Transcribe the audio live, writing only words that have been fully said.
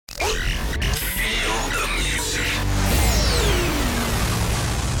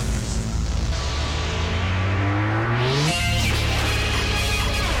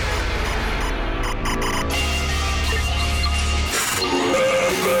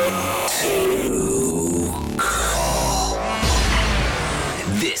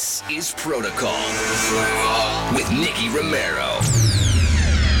Protocol with Nicky Romero.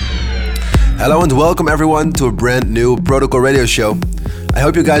 Hello and welcome everyone to a brand new Protocol radio show. I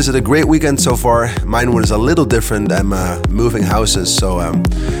hope you guys had a great weekend so far. Mine was a little different. I'm moving houses, so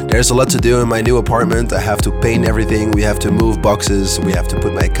there's a lot to do in my new apartment. I have to paint everything, we have to move boxes, we have to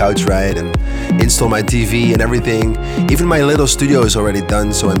put my couch right and install my TV and everything. Even my little studio is already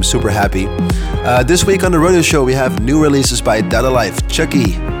done, so I'm super happy. This week on the radio show we have new releases by Dada Life,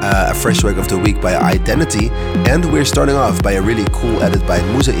 Chucky, a fresh track of the week by Identity, and we're starting off by a really cool edit by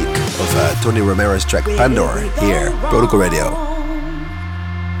Mosaic of Tony Romero's track Pandora here, Protocol Radio.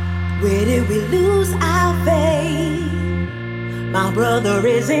 Where did we lose our faith? My brother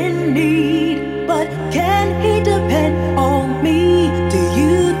is in need, but can he depend on me? Do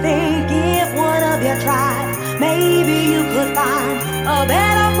you think if one of you tried, maybe you could find a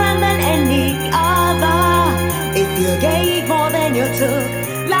better friend than any other? If you gave more than you took,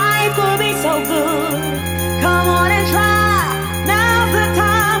 life could be so good. Come on and try, now's the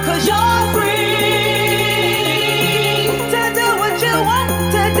time, 'cause you're free to do what you want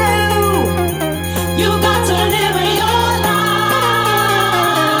to do. You got to live your life.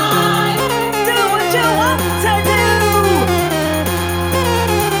 Do what you want to do.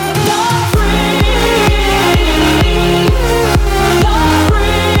 You're free. You're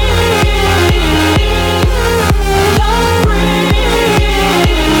free.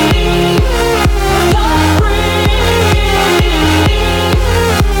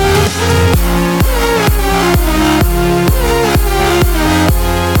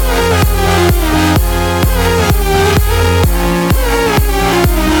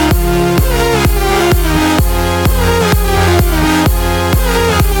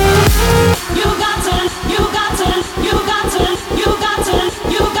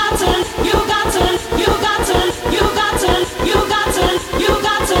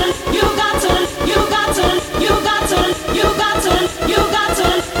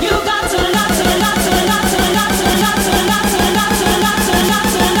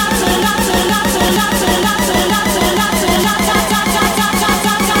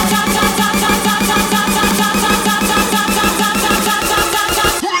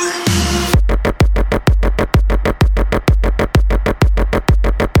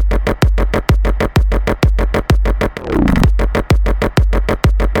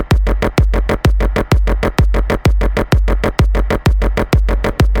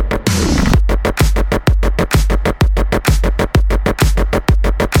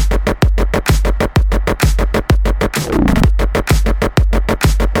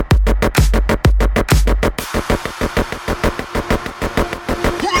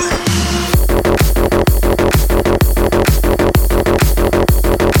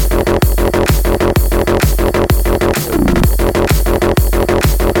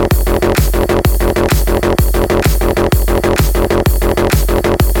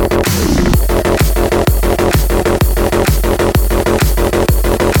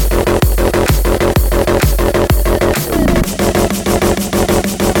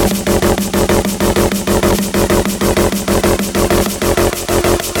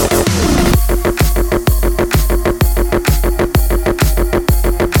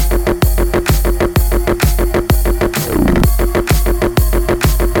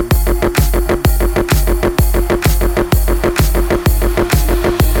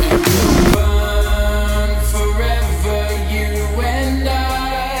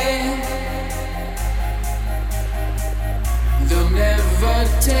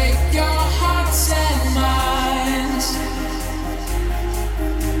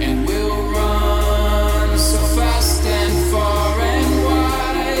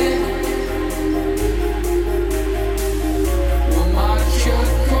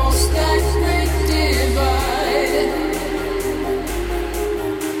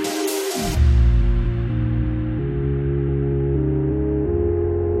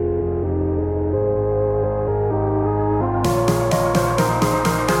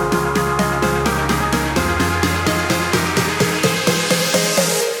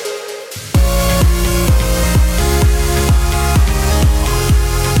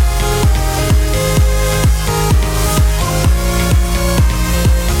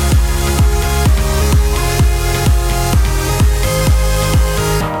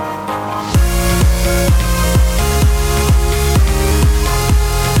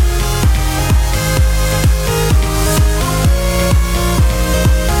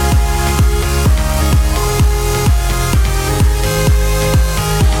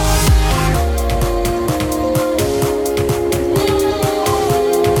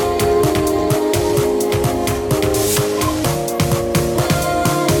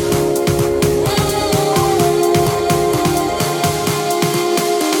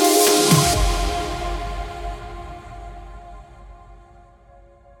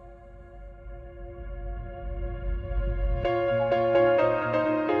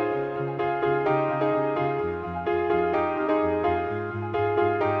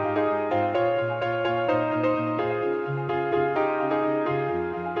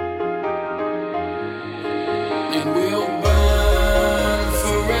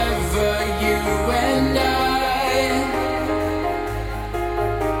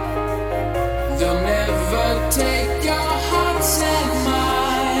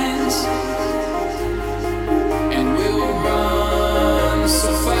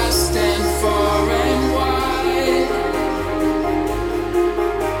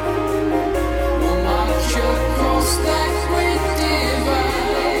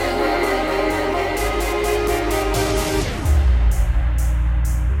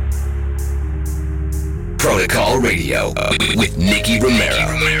 Protocol Radio with Nicky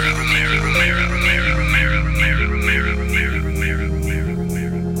Romero.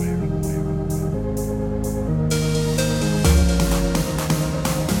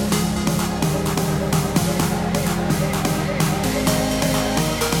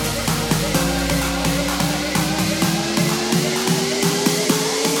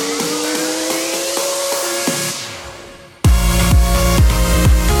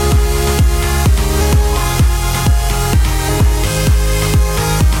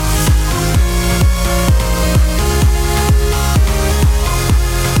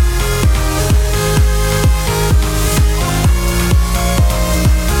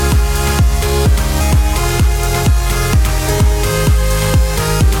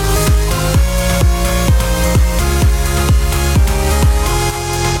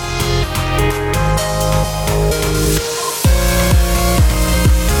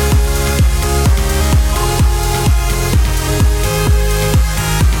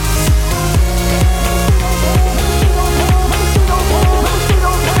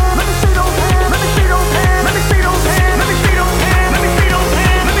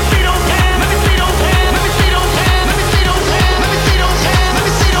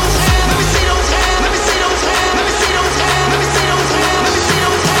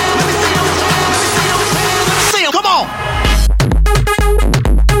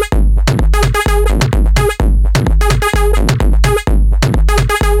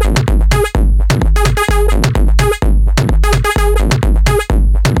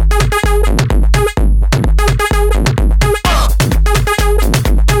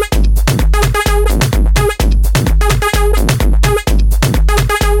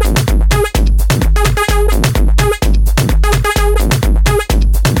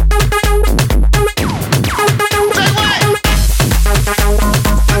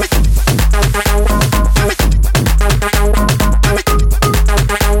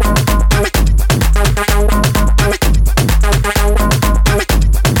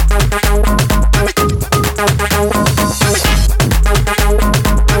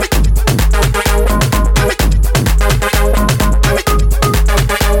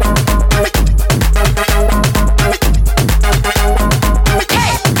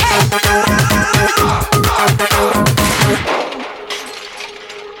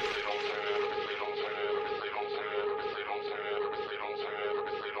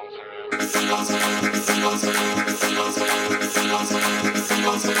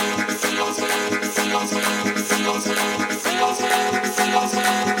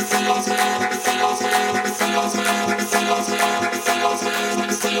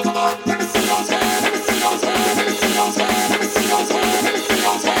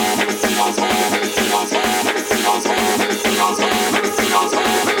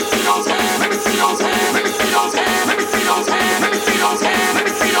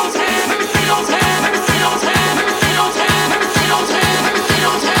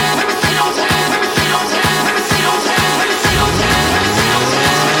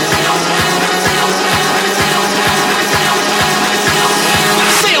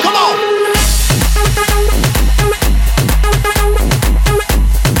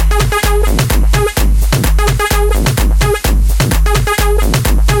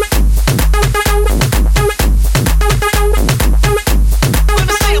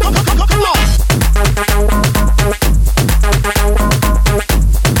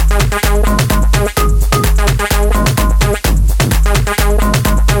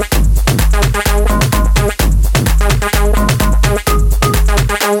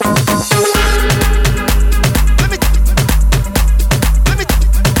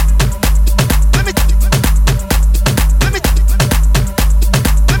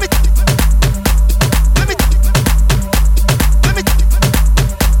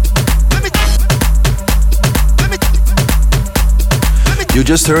 You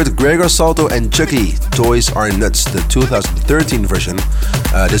just heard Gregor Salto and Chucky, Toys Are Nuts, the 2013 version.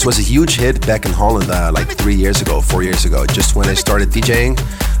 This was a huge hit back in Holland like 4 years ago, just when I started DJing.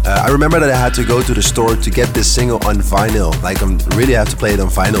 I remember that I had to go to the store to get this single on vinyl. Like, I really have to play it on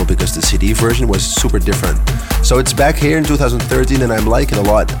vinyl because the CD version was super different. So it's back here in 2013 and I'm liking it a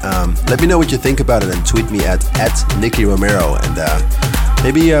lot. Let me know what you think about it and tweet me at Nicky Romero, and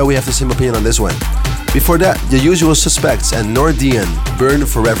maybe we have the same opinion on this one. Before that, The Usual Suspects and Nordian, Burn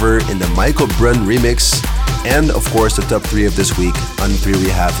Forever in the Michael Brunn remix. And of course, the top 3 of this week. On 3 we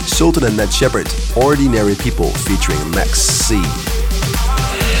have Sultan and Ned Shepard, Ordinary People featuring Max C. Number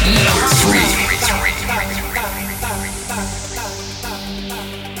 3.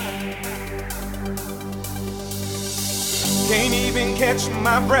 Can't even catch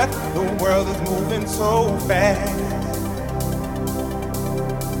my breath, the world is moving so fast.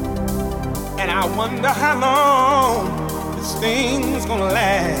 And I wonder how long this thing's gonna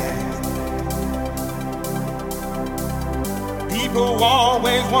last. People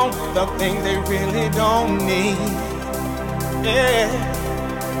always want the things they really don't need. Yeah.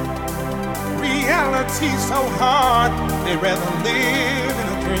 Reality's so hard, they'd rather live in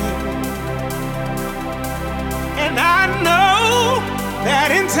a dream. And I know that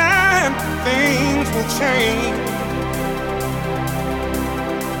in time things will change.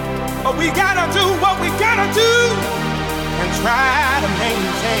 But we gotta do what we gotta do and try to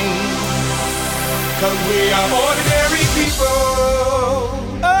maintain. 'Cause we are ordinary people,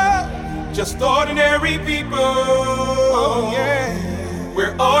 just ordinary people. Oh yeah,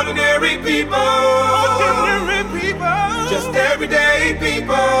 we're ordinary people, ordinary people, just everyday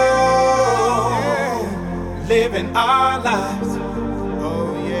people, yeah. Living our lives.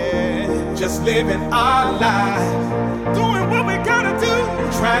 Oh yeah, just living our lives, doing what we gotta do.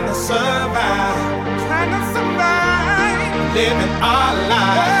 Trying to survive, living our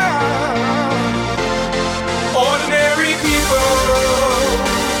lives. Ordinary people,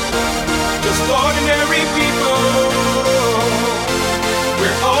 just ordinary people.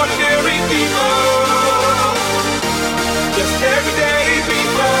 We're ordinary people, just everyday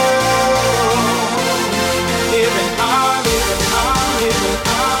people. Living our, living our, living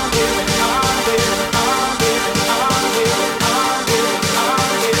our, living our, living our, living our, living our, living our,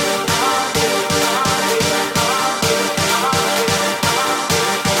 living our, living our, living our,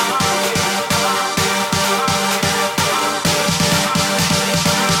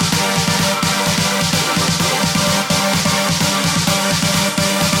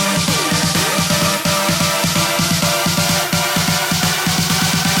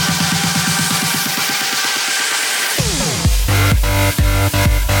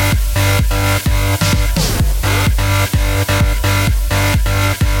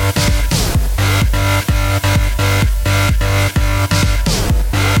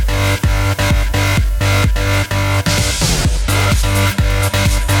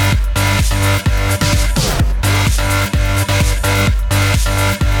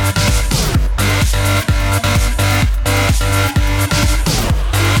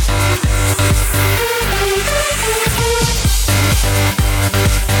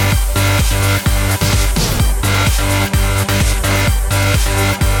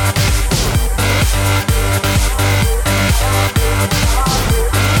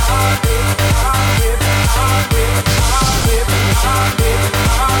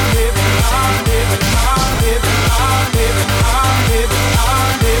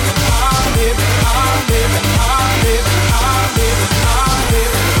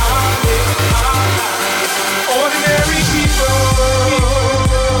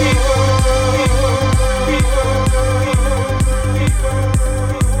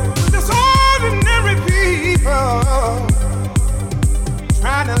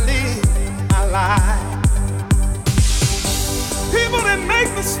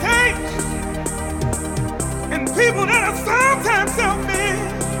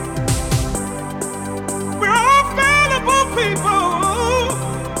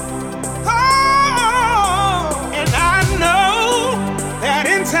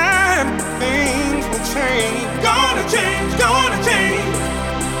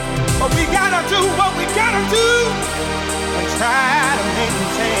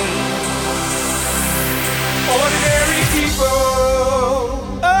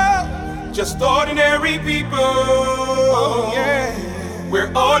 just ordinary people. Oh yeah,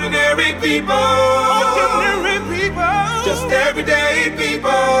 we're ordinary people. Ordinary people, just everyday people.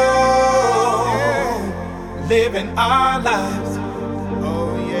 Yeah. Living our lives.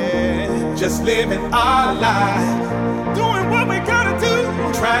 Oh yeah, just living our lives. Doing what we gotta do.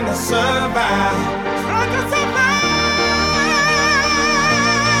 Trying to survive. Trying to survive.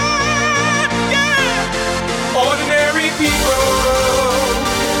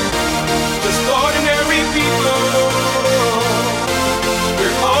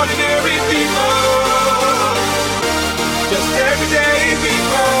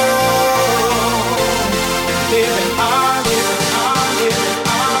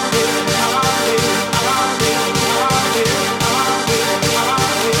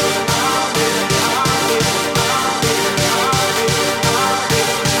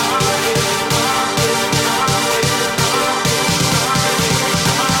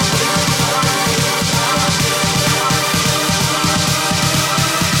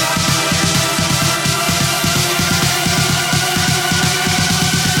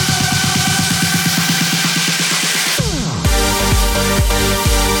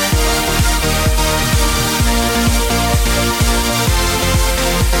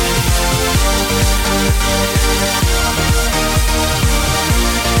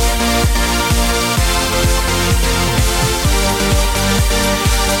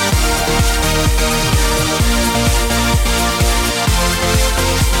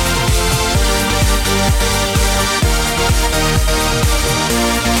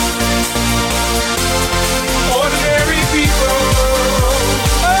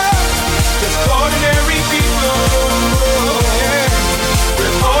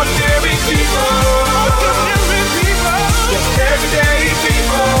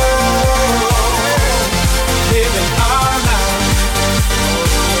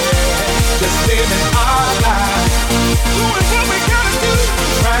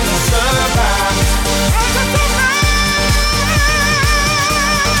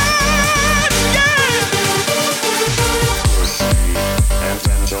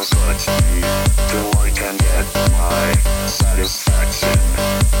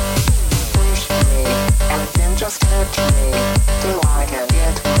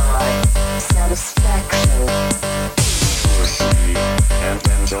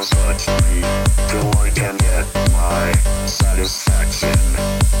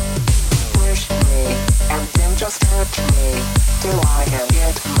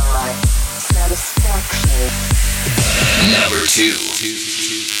 Number 2.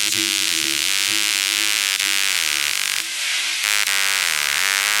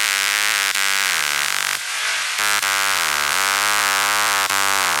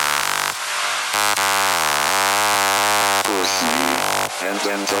 And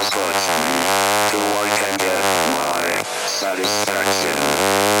then just touch me till I can get my satisfaction.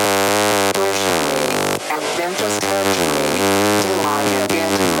 Push me, and then just touch me till I can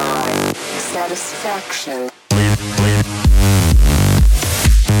get my satisfaction.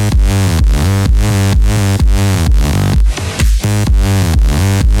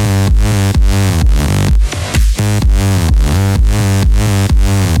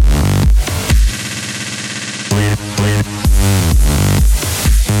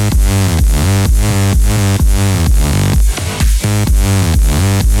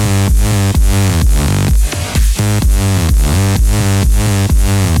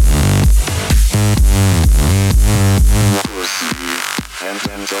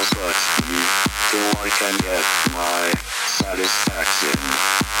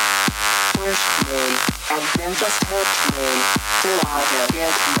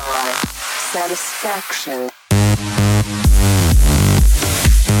 Satisfaction.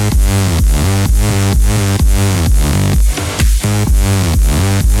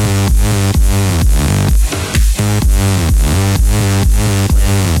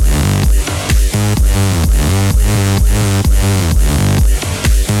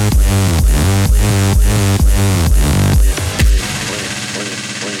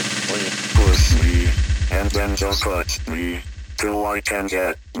 Push me, and then just touch me till I can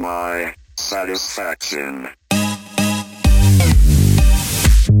get my satisfaction.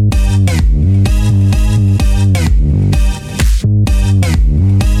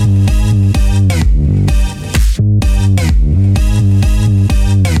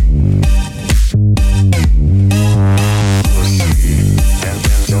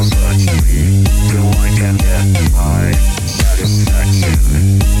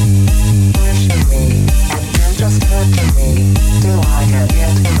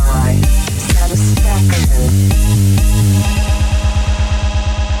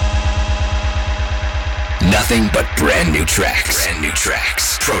 Nothing but brand new tracks. Brand new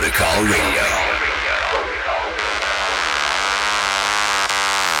tracks. Protocol Radio.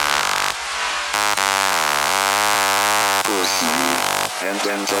 Push me, and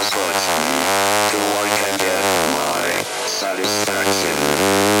then just touch me till I can get my satisfaction.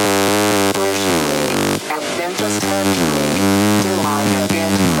 Push me, and then just touch me till I can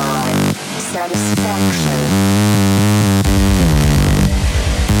get my satisfaction.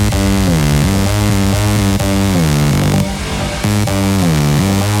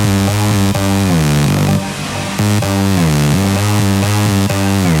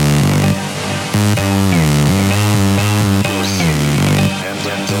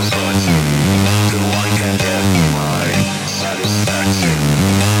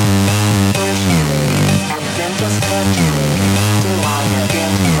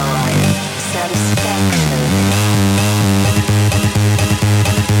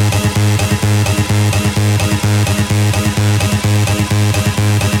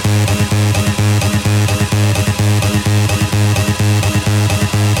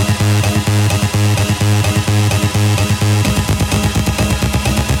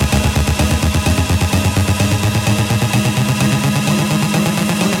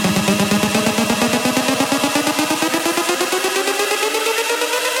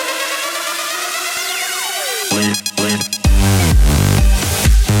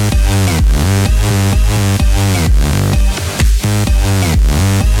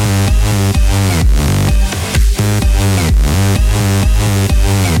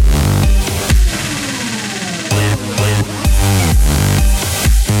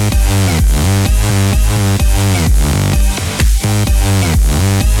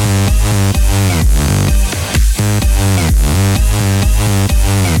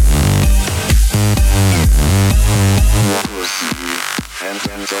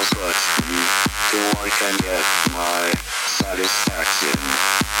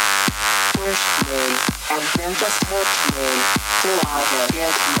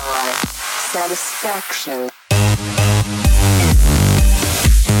 Satisfaction.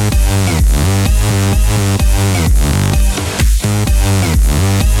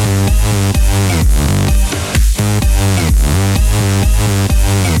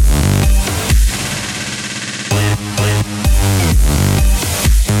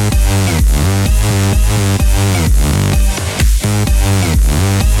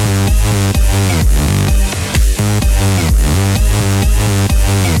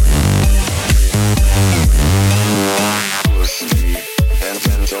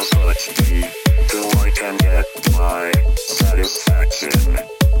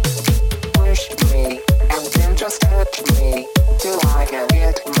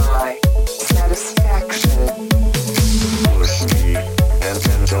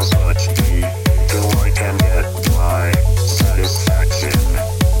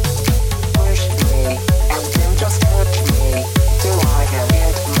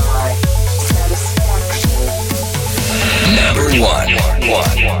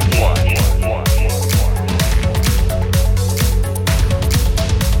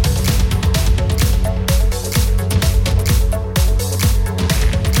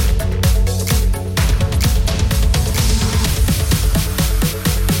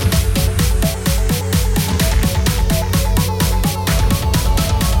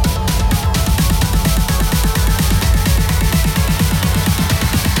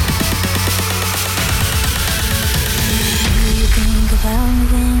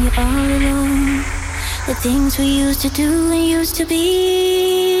 things we used to do and used to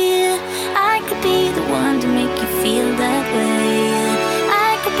be. I could be the one to make you feel that way.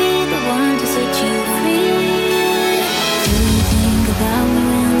 I could be the one to set you free. Do you think about me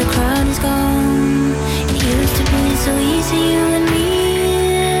when the crowd is gone? It used to be so easy, you and me.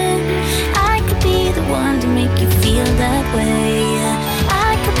 I could be the one to make you feel that way.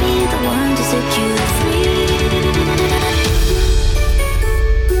 I could be the one to set you free.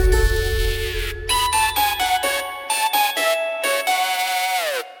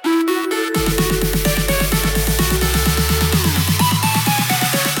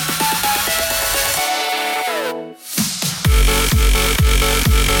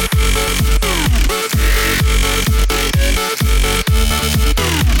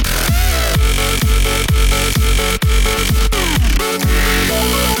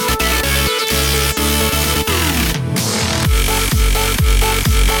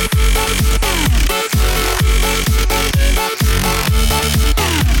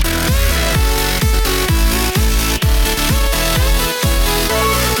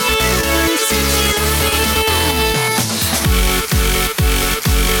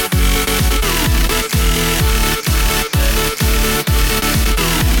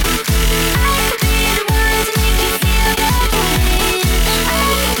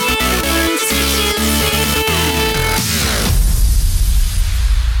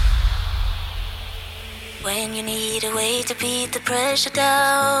 When you need a way to beat the pressure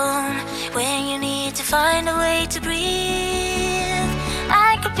down, when you need to find a way to breathe,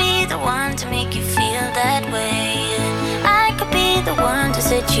 I could be the one to make you feel that way. I could be the one to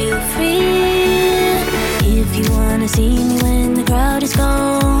set you free. If you wanna see me when the crowd is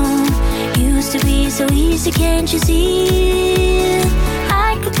gone, used to be so easy, can't you see?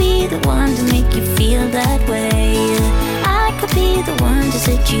 I could be the one to make you feel that way. I could be the one to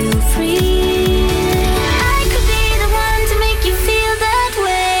set you free.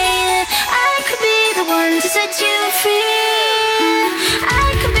 To set you free,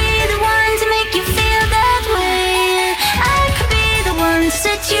 I could be the one to make you feel that way. I could be the one to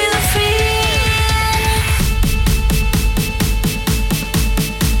set you free.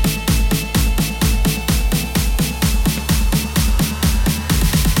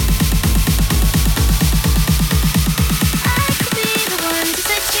 I could be the one to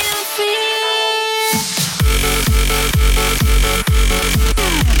set you free.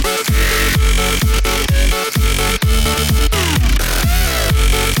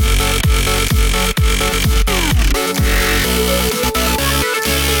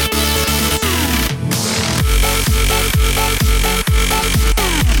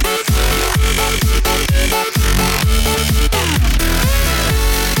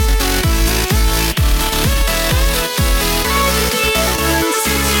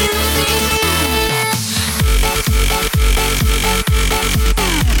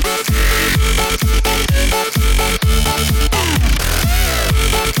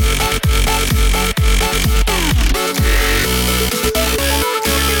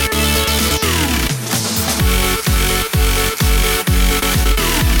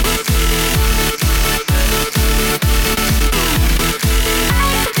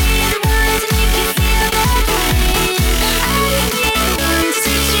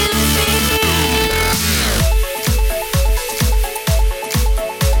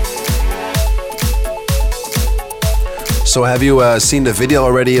 So have you seen the video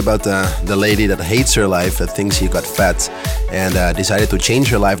already about the lady that hates her life, that thinks she got fat and decided to change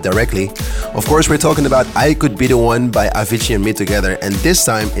her life directly? Of course, we're talking about I Could Be The One by Avicii and Me Together, and this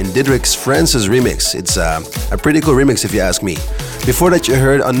time in Didrik's Francis remix. It's a pretty cool remix if you ask me. Before that, you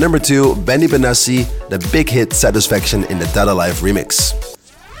heard on number 2, Benny Benassi, the big hit Satisfaction in the Dada Life remix.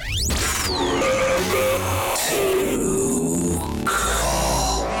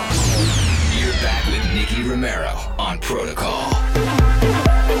 You're back with Nicky Romero on Protocol.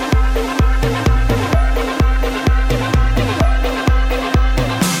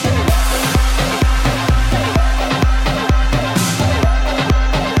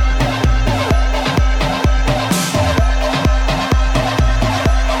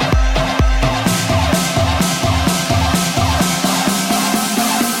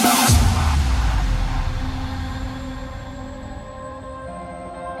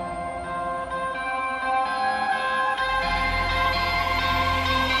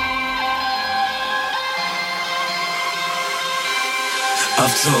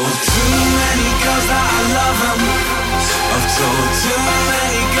 I've told too many girls that I love them. I've told too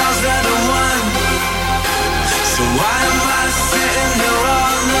many girls they're the one. So why am I sitting here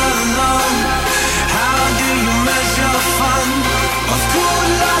all alone? How do you measure fun? Of cool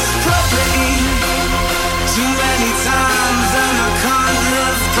lost property.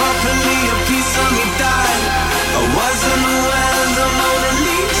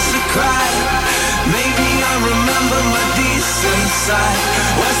 side?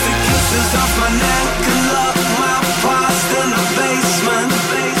 Where's the kisses off my neck and lock my past in the basement?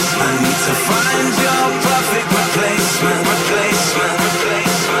 I need to find your perfect replacement, replacement,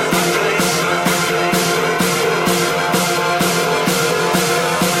 replacement, replacement.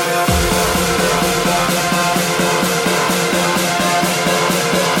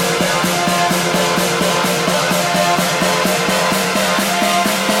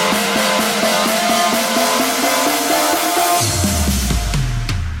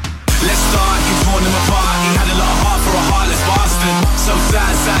 So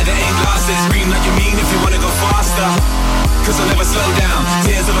sad, it ain't lasted. Scream like you mean if you wanna go faster. Cause I'll never slow down.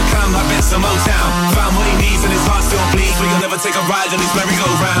 Tears overcome like Benson Motown. Found what he needs and his heart still bleeds. But you'll never take a ride on his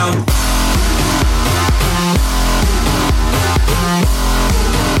merry-go-round.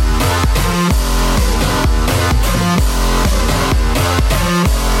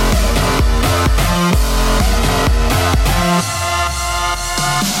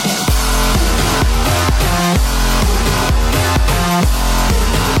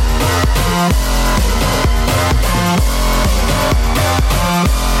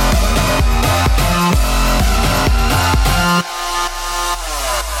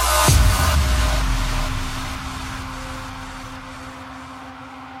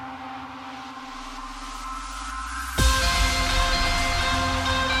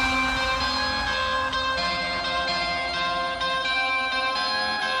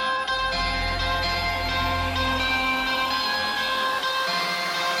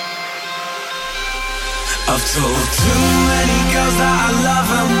 I've told too many girls that I love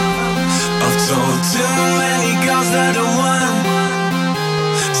them. I've told too many girls that I want.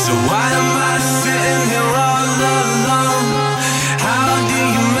 So why am I sitting here all alone? How do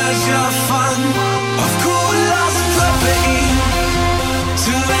you measure fun? I've called lost property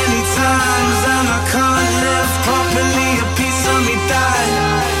too many times, and I can't live properly. A piece of me died.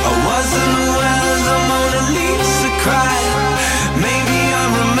 I wasn't aware the Mona Lisa cried. Maybe I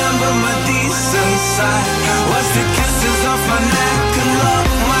remember my decent side. Was the kisses off my neck and lock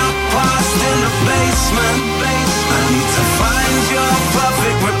my past in the basement. I need to find your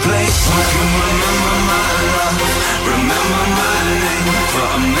perfect replacement. You remember my love, remember my name. Put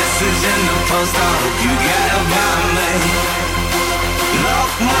a message in the post, I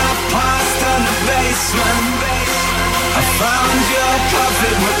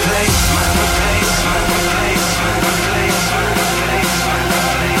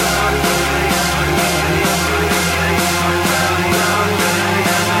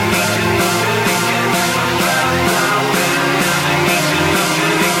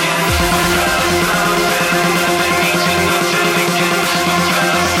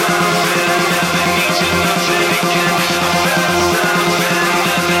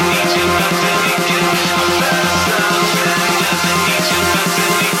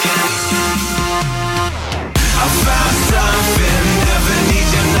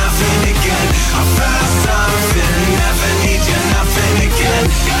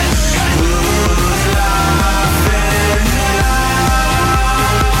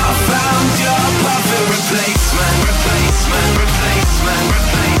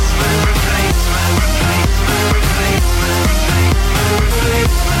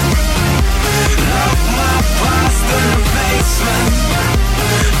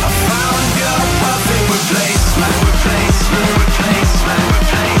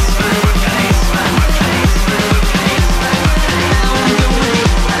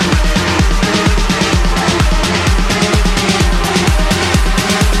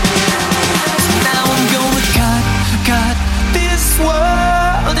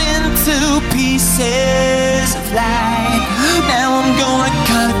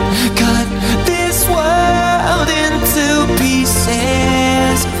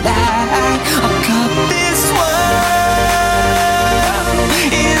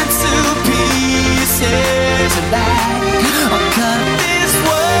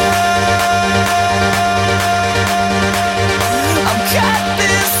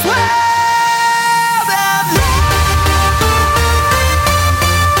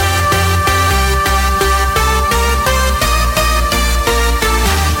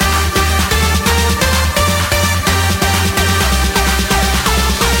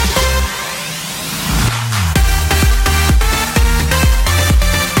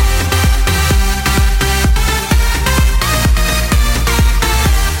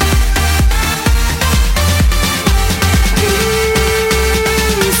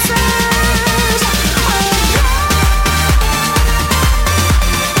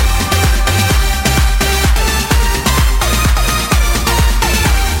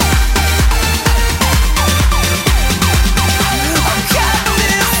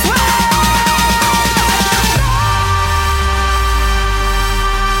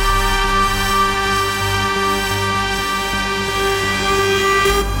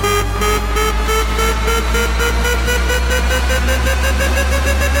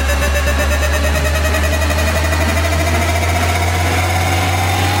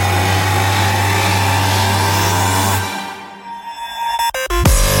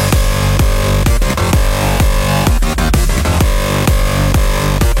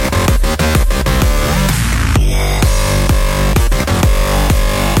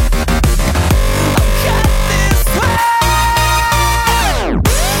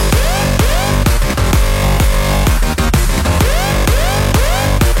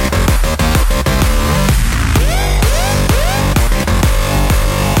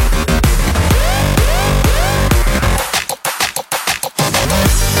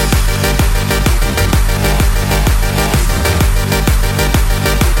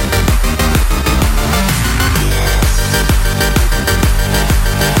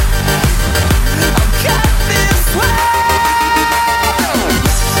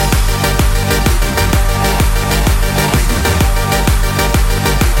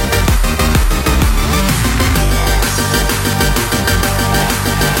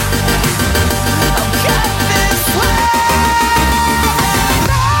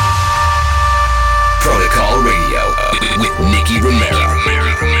with Nicky Romero.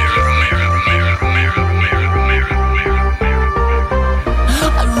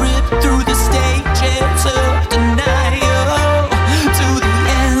 I ripped through the stages of denial to the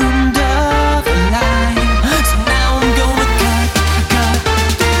end of the line. So now I'm gonna cut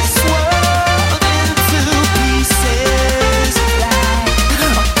this world into pieces of light.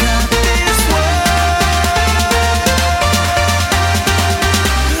 I'll cut this world.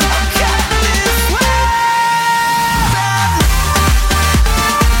 I'll cut this world.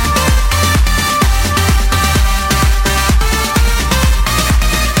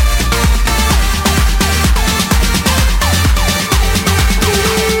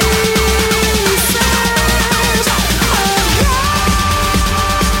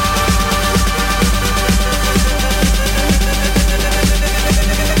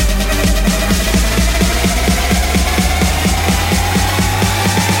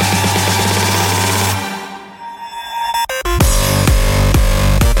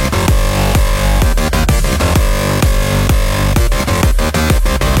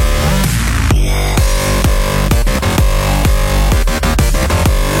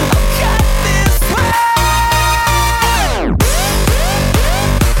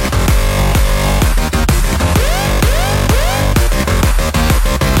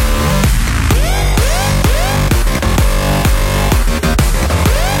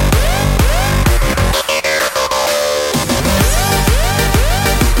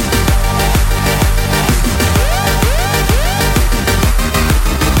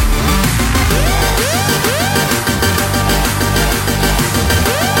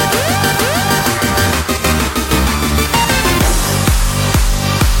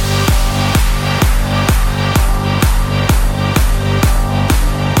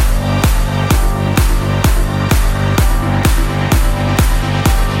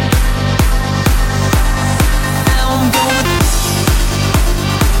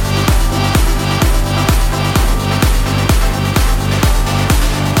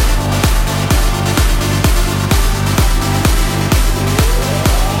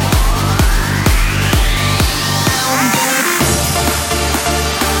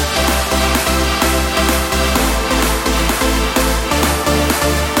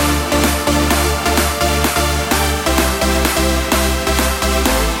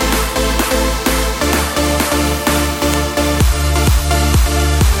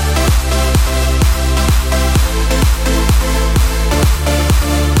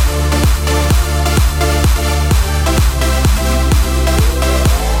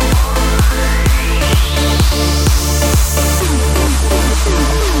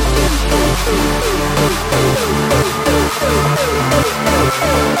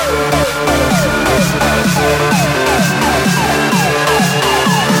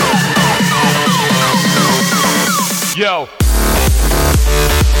 Yo.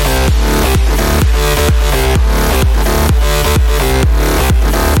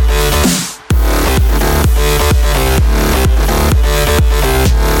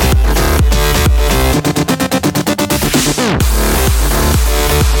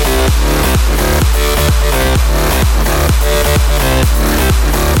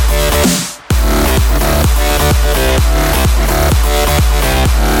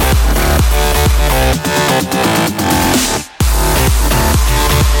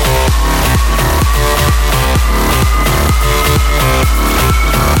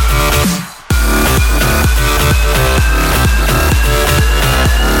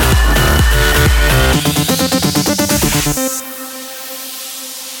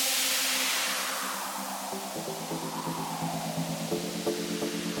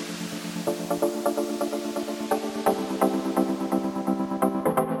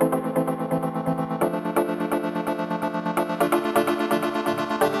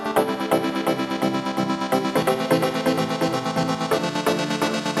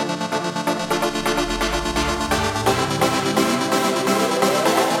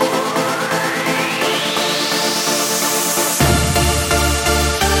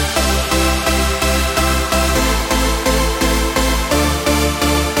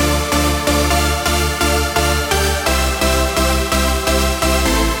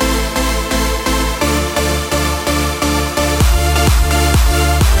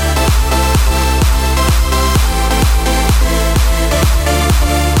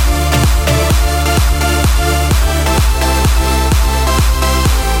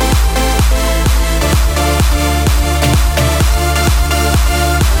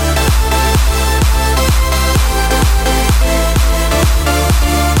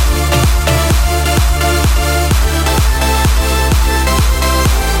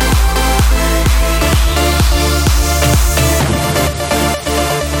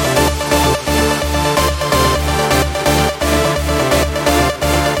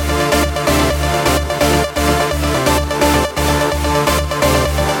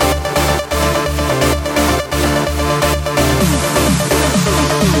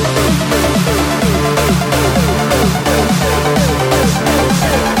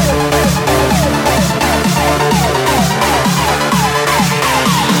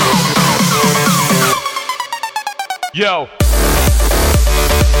 Yo.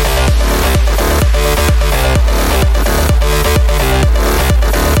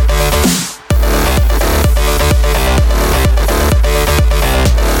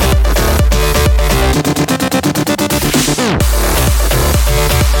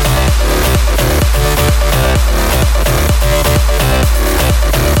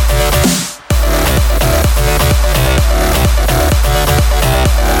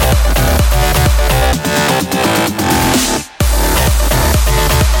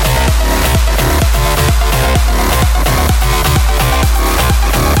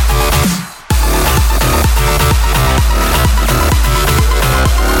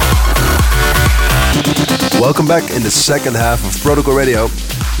 Welcome back in the second half of Protocol Radio.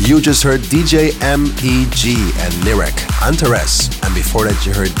 You just heard DJ MEG and Nirek, Antares, and before that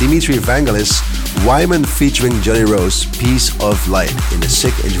you heard Dimitri Vangelis, Wyman featuring Johnny Rose, Piece of Light in the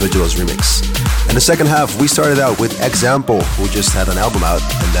Sick Individuals remix. In the second half we started out with Example, who just had an album out,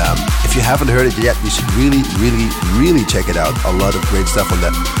 and if you haven't heard it yet, you should really check it out. A lot of great stuff on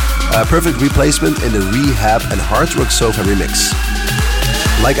that. Perfect replacement in the Rehab and Hard Rock Sofa remix.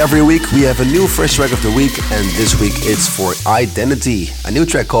 Like every week, we have a new fresh track of the week, and this week it's for Identity, a new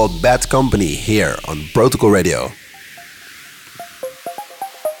track called Bad Company here on Protocol Radio.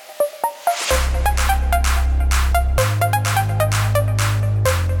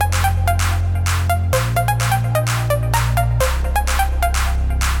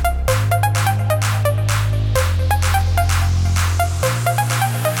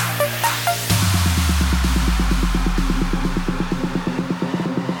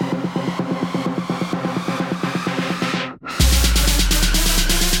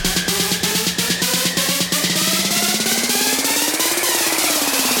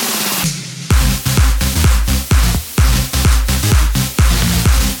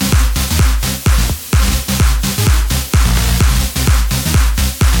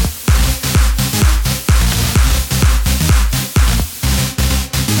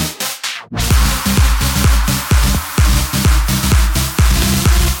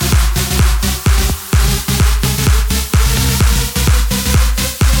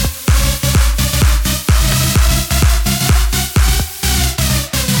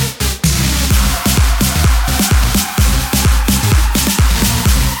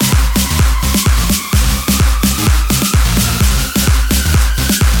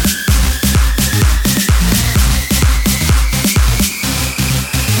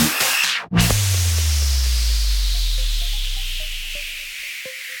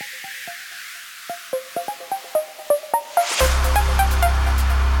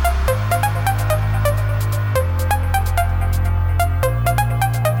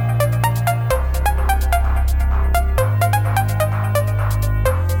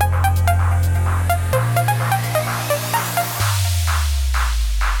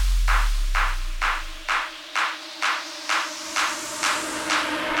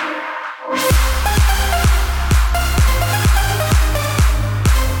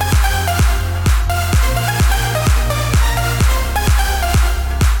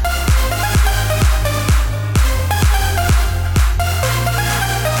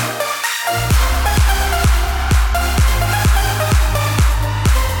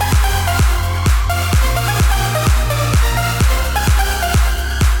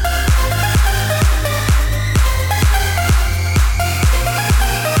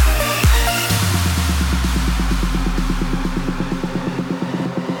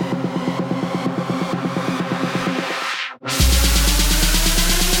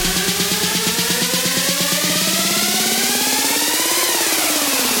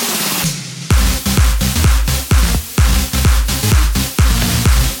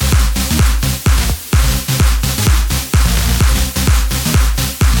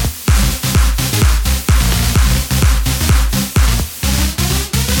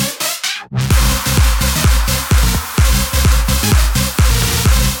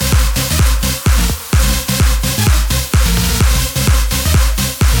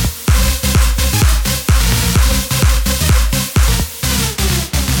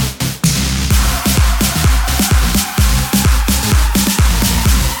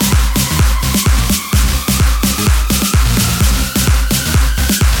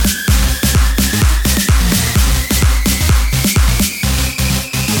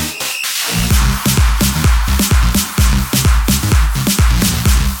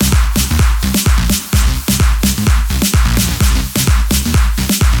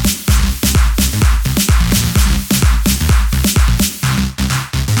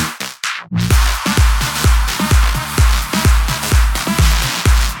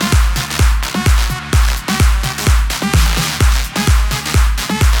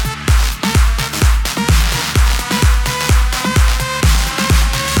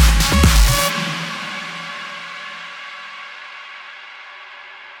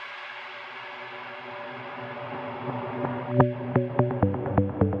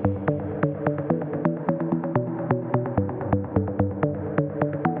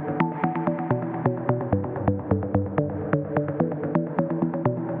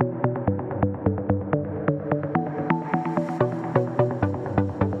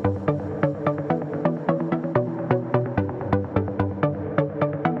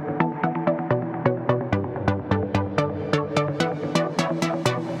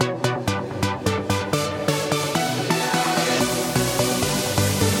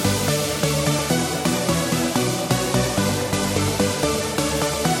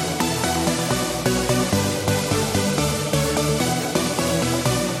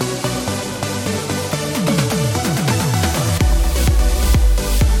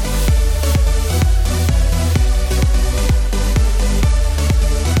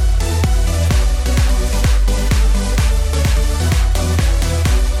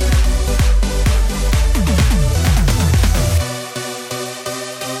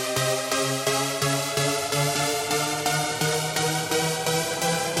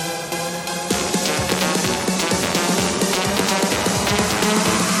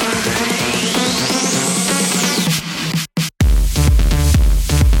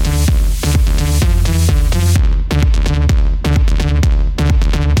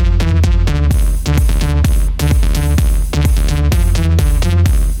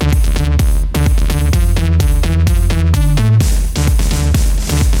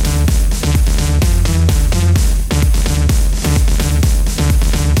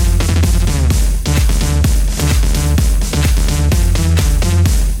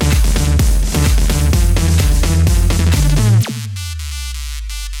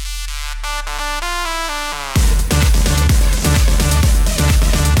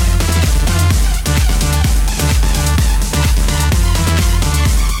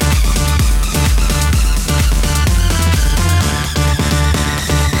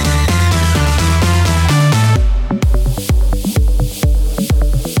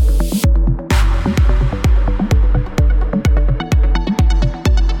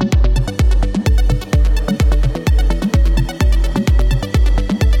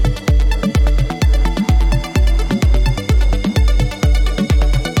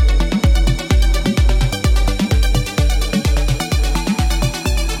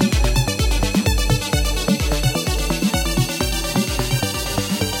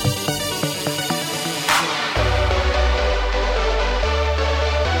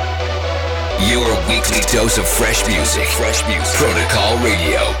 dose of fresh music. Fresh music. Protocol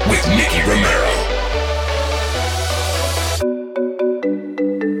Radio with Nicky Romero.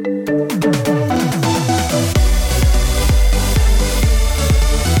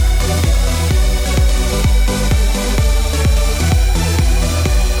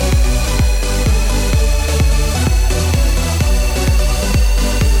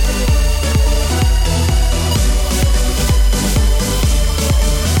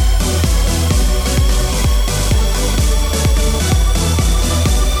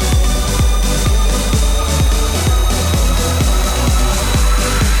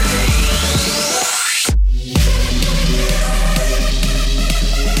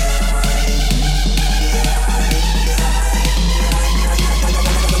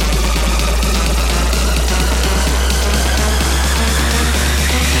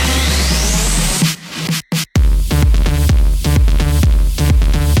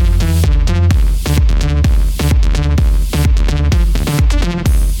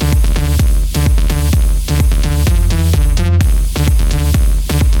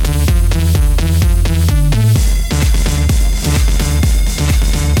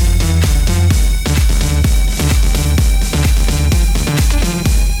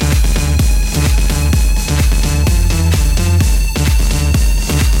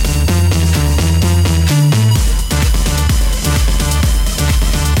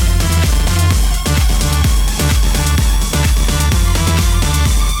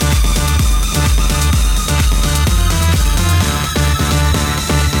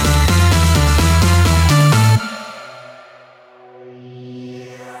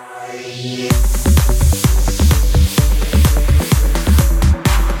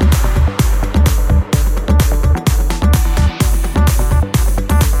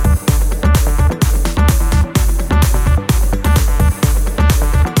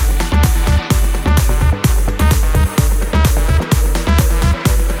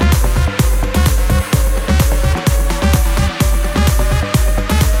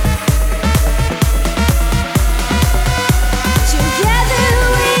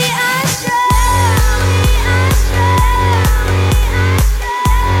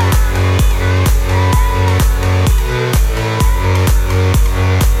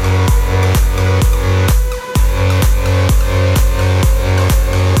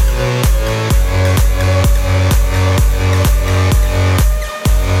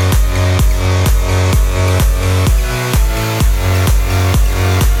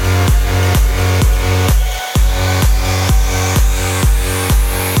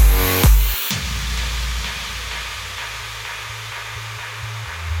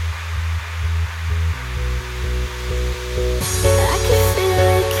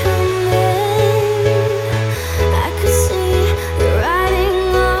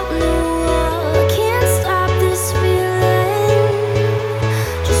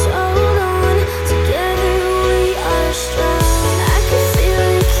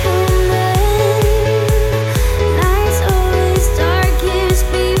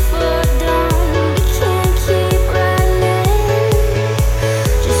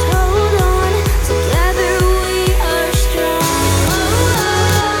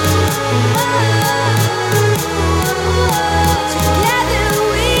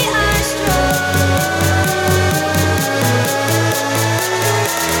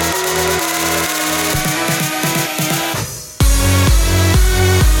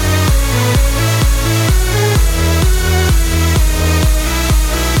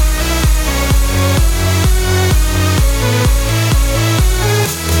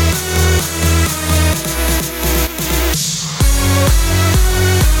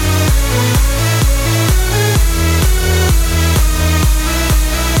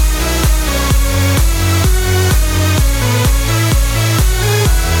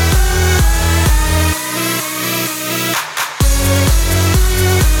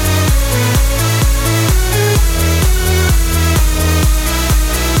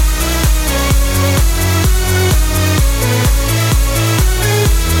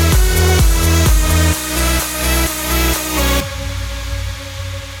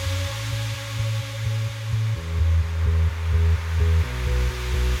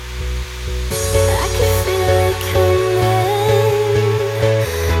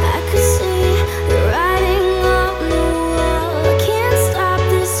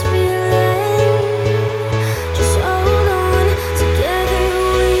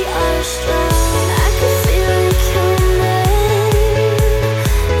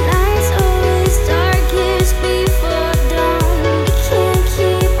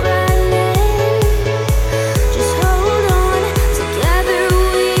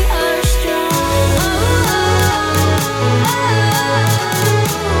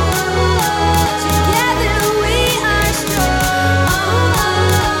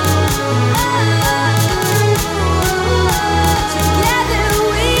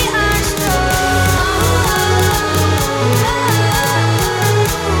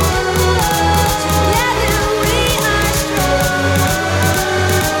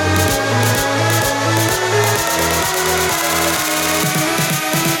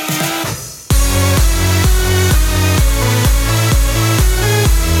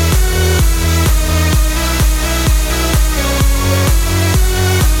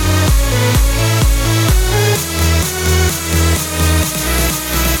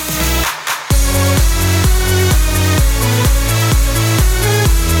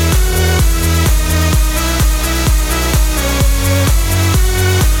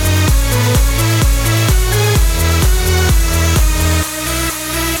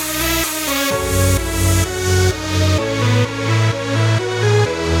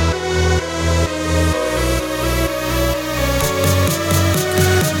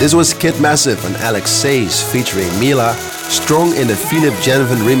 This was Kid Massive and Alex Sayes featuring Mila, Strong in the Philip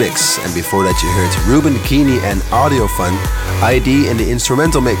Janvin remix. And before that you heard Ruben Keeney and Audiofun, ID in the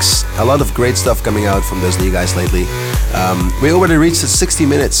instrumental mix. A lot of great stuff coming out from those new guys lately. We already reached the 60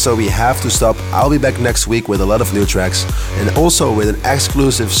 minutes, so we have to stop. I'll be back next week with a lot of new tracks and also with an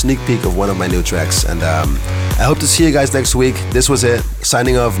exclusive sneak peek of one of my new tracks. And I hope to see you guys next week. This was it.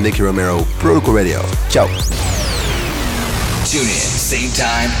 Signing off, Nicky Romero, Protocol Radio. Ciao. Tune in, same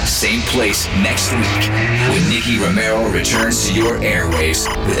time, same place next week when Nicky Romero returns to your airwaves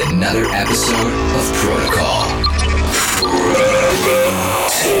with another episode of Protocol.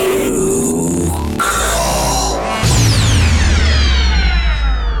 2